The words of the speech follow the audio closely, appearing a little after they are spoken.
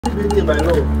Are you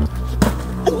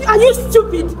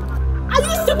stupid? Are you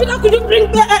stupid? How could you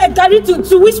bring Gary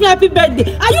to wish me happy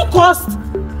birthday? Are you cursed?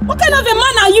 What kind of a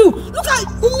man are you? Look at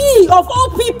me, of all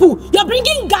people. You're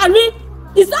bringing Gary?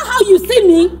 Is that how you see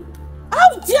me?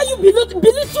 How dare you belittle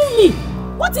me?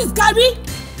 What is Gary?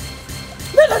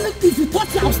 If you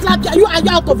touch me, I'll slap you. Are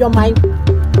you out of your mind?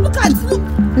 Look. Hey,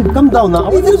 calm down now.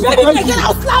 If you bury me again,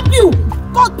 I'll slap you.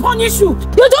 God punish you.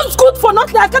 You're just good for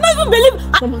nothing. I cannot even believe.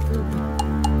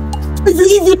 If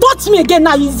you touch me again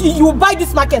now, you will buy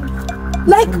this market.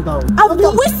 Like, I've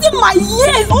been wasting my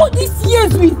years, all these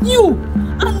years with you.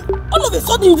 And all of a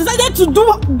sudden you decided to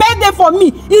do birthday for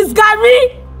me. Is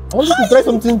Gary? I want you to try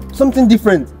something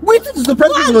different. Wait, try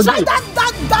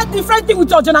that different thing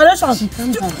with your generation.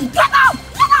 Get out!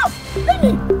 Let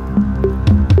me.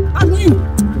 And you.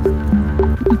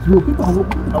 People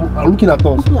are looking at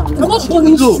us. God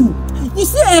punish you. You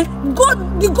see,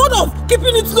 the God of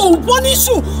keeping it low will punish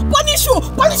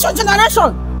your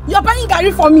generation. You're buying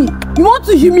Gary for me. You want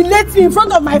to humiliate me in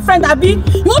front of my friend Abi?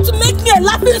 You want to make me a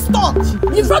laughing stock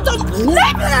in front of...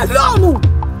 Leave me alone!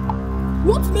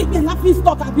 You want to make me a laughing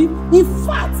stock, Abi? In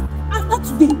fact, after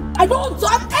today, I don't want to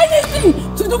have anything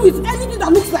to do with anything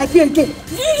that looks like you again.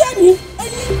 Do you hear me?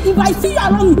 If I see you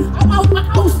around me,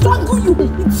 I'll strangle you.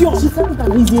 It's yours.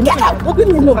 Get out!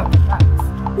 Open me alone.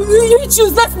 You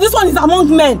choose this one is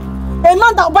among men. A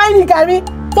man that will buy me Gary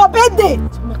for birthday.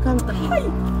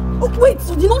 Oh wait,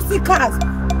 you did not see cars.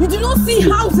 You did not see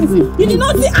houses. You did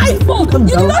not see iPhone.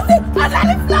 You did not see a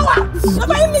flower. You're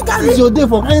buying me Gary. It's your day,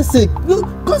 for Christ's sake.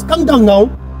 Just calm down now.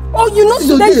 Oh, you know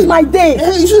today is my day.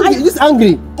 Hey, you shouldn't be this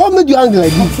angry. What made you angry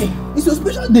like this? Okay. It's your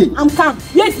special day. I'm calm.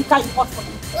 Here's the car you bought for me.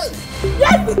 Here's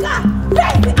the car.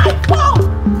 Here's the iPhone.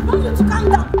 You want me to calm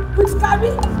down? With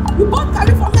Gary? You bought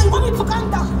Gary for me. You want me to calm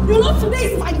down? You know today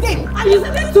is my day. And you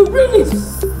decided to bring it.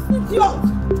 It's yours.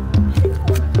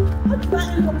 How did I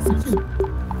end up with you?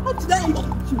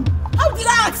 How did I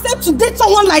accept to date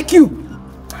someone like you?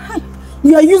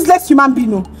 You are a useless human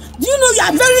being. No? Do you know you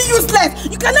are very useless?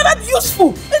 You can never be useful.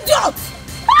 Idiot!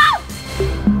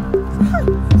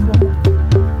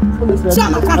 I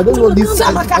don't know this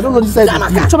side. I don't know this side.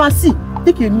 Choma, see.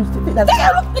 Take a look.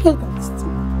 Take a look at this.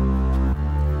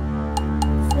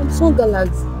 Samsung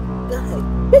Galaxy.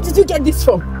 Where did you get this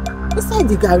from? Inside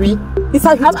the Gary.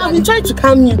 I've been trying to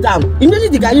calm you down. Immediately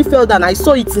the Gary fell down, I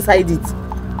saw it inside it.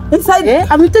 Inside there?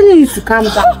 I've been telling you to calm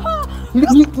down.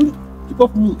 Keep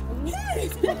off me.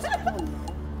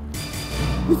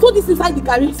 You saw this inside the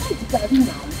Gary? Inside the Gary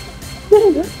now.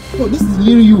 No, this is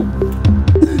really you.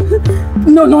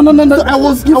 No. So I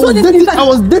was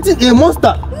dating a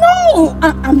monster. No,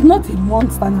 I'm not a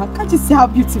monster now. Can't you see how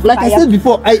beautiful like I said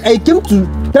before, I came to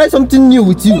try something new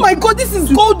with you. Oh my God, this is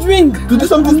gold ring. To do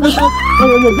something special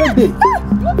on your birthday.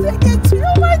 You take it.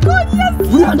 Oh my God, yes.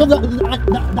 Will you hand over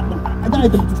that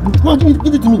item? Come on,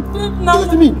 give it to me. No. Give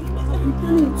it to me.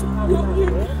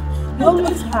 You're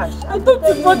always harsh. I thought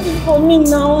you bought it for me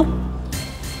now.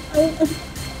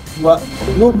 Well,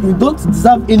 no, you don't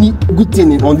deserve any good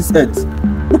thing on this earth.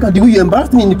 Look at the way you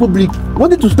embarrassed me in the public.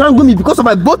 Wanted to strangle me because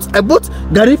I bought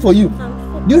Gary for you.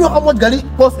 Do you know how much Gary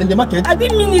costs in the market? I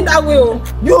didn't mean it that way.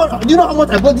 Do you know how much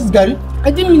I bought this Gary?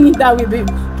 I didn't mean it that way, babe.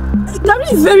 Gary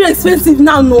is very expensive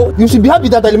now, no? You should be happy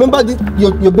that I remember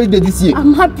your birthday this year.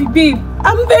 I'm happy, babe.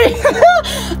 I'm very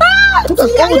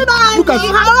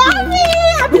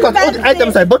Look at all the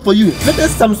items I bought for you.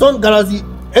 Latest Samsung Galaxy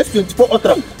S24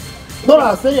 Ultra.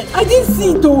 I didn't see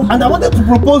it though. And I wanted to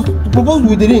propose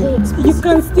with the ring. You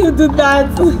can still do that.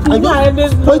 I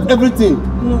just spoiled everything.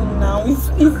 No,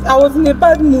 I was in a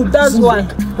bad mood, that's why.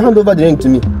 Hand over the ring to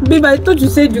me. Babe, I thought you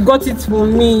said you got it for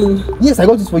me. Yes, I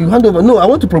got it for you. Hand over. No, I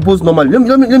want to propose normally.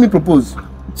 Let me propose.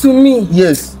 To me?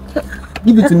 Yes.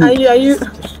 Give it to me.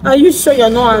 Are you sure you're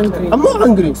not angry? I'm not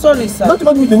angry. Sorry, sir. Don't you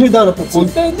want me to kneel down and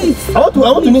propose? I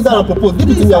want to kneel down and propose. Give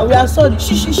it to me. We are sorry.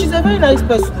 She's a very nice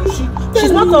person.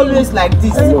 She's not always like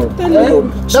this.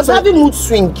 She's having mood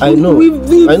swing. I know.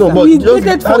 I know, but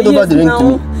just hand over the ring to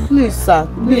me. Please, sir.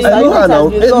 Please. I know her now.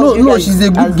 No, she's a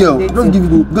good girl. Don't give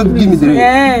me the ring.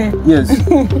 Yes.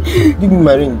 Give me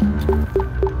my ring.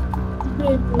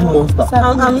 You monster.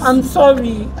 I'm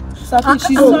sorry. So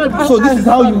this is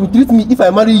how you will treat me if I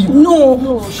marry you?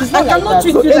 No, she's not. I cannot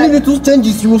treat you like that. Any little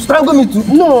changes, you will strangle me to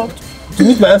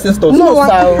meet my ancestors. No,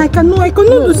 I cannot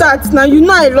do that. Now you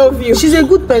know I love you. She's a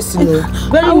good person.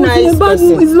 Very nice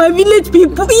person. It's my village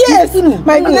people. Yes,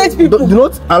 my village people. Do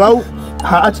not allow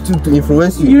her attitude to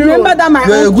influence you. You remember that my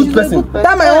you're a good person.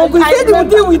 That my uncle said he would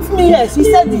deal with me. Yes, he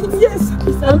said it. Yes.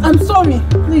 I'm sorry.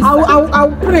 Please,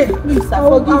 I'll pray. Please,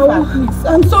 forgive her. Please.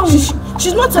 I'm sorry.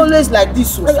 She's not always like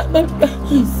this.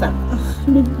 Please, sir.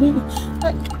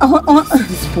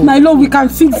 My love, we can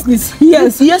fix this.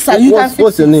 Yes, sir. You can fix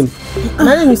What's your name?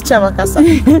 My name is Chiamaka, sir.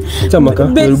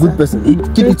 Chiamaka, you're a good person.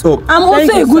 Keep it up. I'm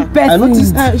also a good person. I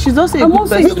noticed. She's also a good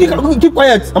person. Keep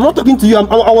quiet. I'm not talking to you.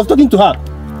 I was talking to her.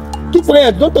 Keep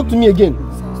quiet. Don't talk to me again.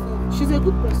 She's a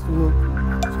good person.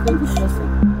 She's a good person.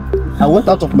 I went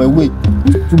out of my way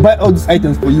to buy all these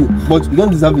items for you, but you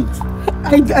don't deserve it.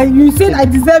 You said I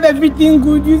deserve everything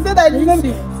good. You said I deserve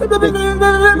it.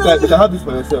 You can have this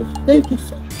for yourself. Thank you,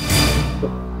 sir.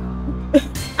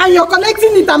 And you're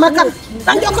collecting it, Amaka.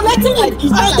 And you're collecting it.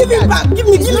 Give it back. Give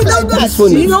me that. This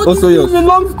phone is also yours. It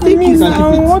belongs to me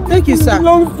now. Thank you, sir. It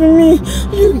belongs to me.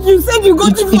 You said you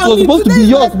got it for me. It was supposed to be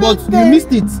yours, but you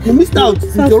missed it. You missed out.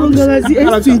 Sir, $4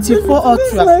 is 24 Ultra.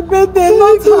 This is my birthday,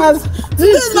 not hers.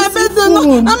 This is my birthday, no.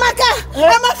 Amaka,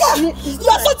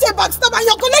 you're such a backstabber and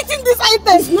you're collecting these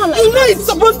items. You know it's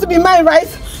supposed to be mine, right?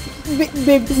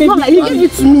 It's not like you give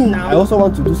it to me now. I also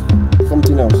want to do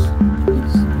something else.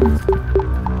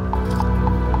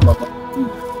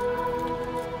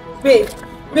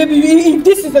 Baby, if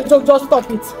this is a joke, just stop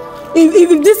it.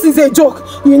 If this is a joke,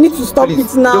 you need to stop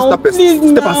it now. Please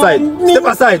step aside. Step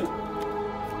aside.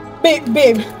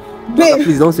 Babe.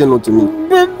 Please don't say no to me.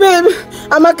 Babe,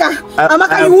 Amaka,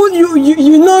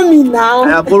 you know me now. I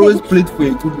have always played for a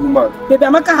good woman. Baby,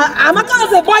 Amaka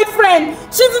has a boyfriend.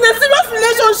 She's in a serious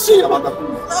relationship.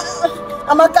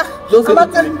 Amaka, don't say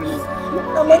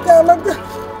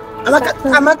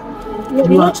Amaka,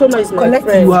 Choma is my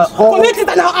friend. You are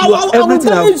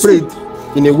everything I've prayed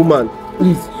in a woman.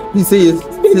 Please say yes.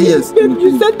 Say yes. Babe,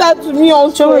 you said that to me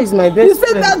also. Choma is my best friend. You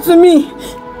said that to me.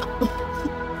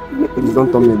 Please don't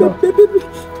tell me that.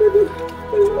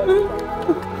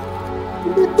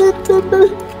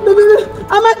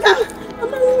 Amaka.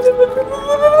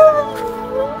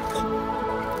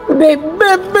 Babe.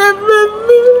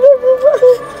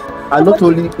 And not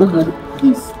only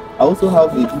this, I also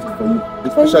have a gift for you. A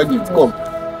special gift. Come.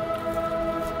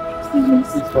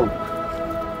 Please come.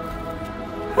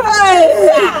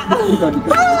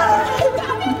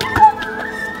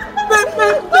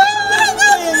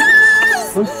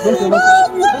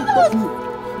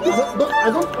 I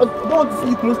don't want to see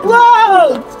you close to me.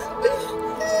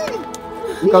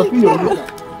 You can feel your liquor.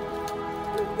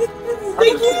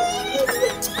 Thank you.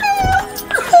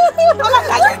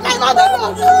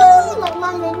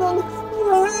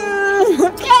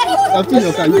 I feel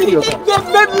your car. You feel your car.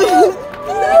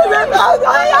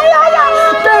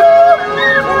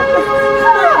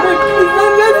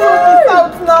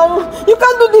 You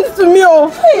can't do this to me, oh.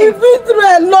 We've been through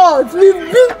a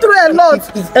lot.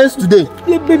 It ends today.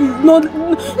 Hey, baby, no, you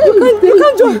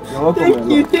can't join. You're welcome. Thank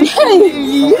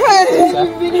you.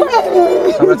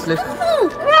 Congratulations.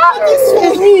 This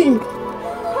for me.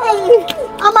 Hey,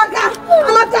 Amaka.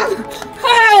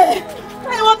 Hey,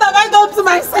 what have I done to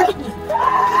myself?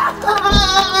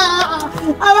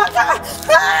 Amaka,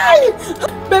 hey!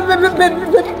 Baby,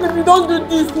 don't do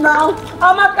this now.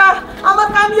 Amaka,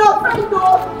 I'm your friend,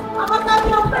 though.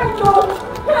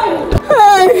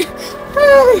 Hey!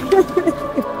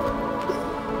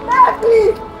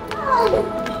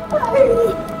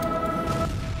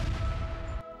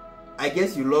 I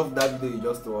guess you loved that video you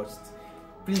just watched.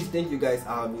 Please, thank you guys.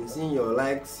 I have been seeing your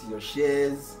likes, your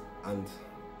shares, and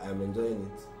I'm enjoying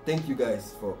it. Thank you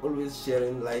guys for always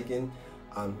sharing, liking,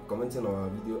 and commenting on our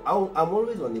video. I'm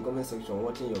always on the comment section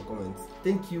watching your comments.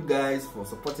 Thank you guys for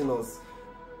supporting us.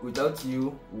 Without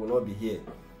you, we will not be here.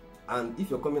 And if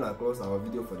you're coming across our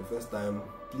video for the first time,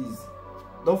 please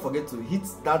don't forget to hit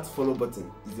that follow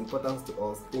button. It's important to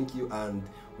us. Thank you, and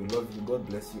we love you. God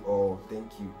bless you all.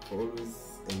 Thank you for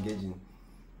always engaging.